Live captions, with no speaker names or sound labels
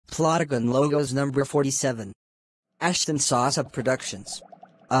Plotagon Logos number 47. Ashton Salsa Productions.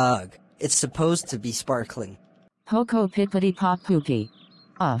 Ugh, it's supposed to be sparkling. Hoko Pippity Pop Poopy.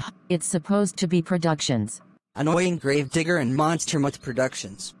 It's supposed to be Productions. Annoying Gravedigger and Monster Mutt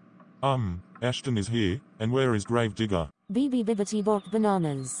Productions. Ashton is here, and where is Gravedigger? BB Bibbity Bop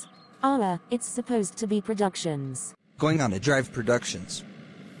Bananas. It's supposed to be Productions. Going on a drive Productions.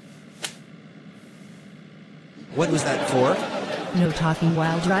 What was that for? No talking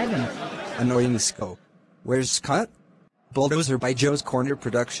while driving. Annoying Sco. Where's Scott? Bulldozer by Joe's Corner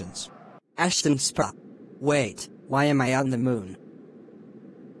Productions. Ashton Spa. Wait, why am I on the moon?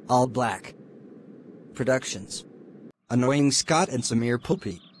 All Black Productions. Annoying Scott and Samir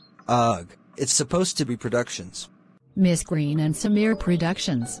Poopy. Ugh, it's supposed to be Productions. Miss Green and Samir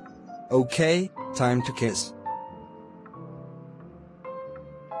Productions. Okay, time to kiss.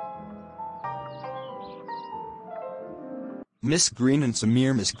 Miss Green and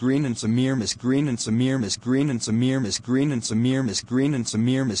Samir, Miss Green and Samir, Miss Green and Samir, Miss Green and Samir, Miss Green and Samir, Miss Green and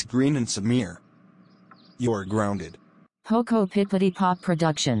Samir, Miss Green and Samir. You're grounded. Hoko Pippity Pop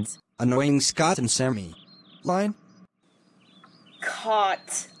Productions. Annoying Scott and Sammy. Line.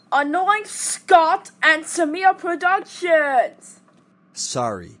 Cut. Annoying Scott and Samir Productions.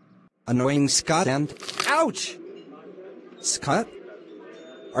 Sorry. Annoying Scott and... Ouch! Scott?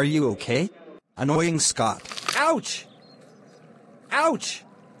 Are you okay? Annoying Scott. Ouch! Ouch!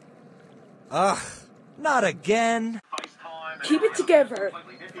 Ugh, not again. Keep it together.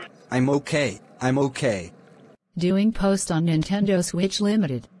 I'm okay. I'm okay. Doing post on Nintendo Switch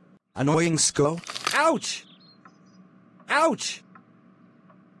Limited. Annoying Sco. Ouch! Ouch!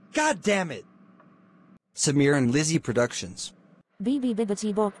 God damn it! Samir and Lizzie Productions. BB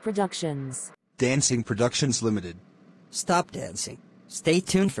Bibbity Bop Productions. Dancing Productions Limited. Stop dancing. Stay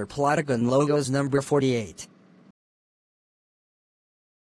tuned for Plotagon Logos number 48.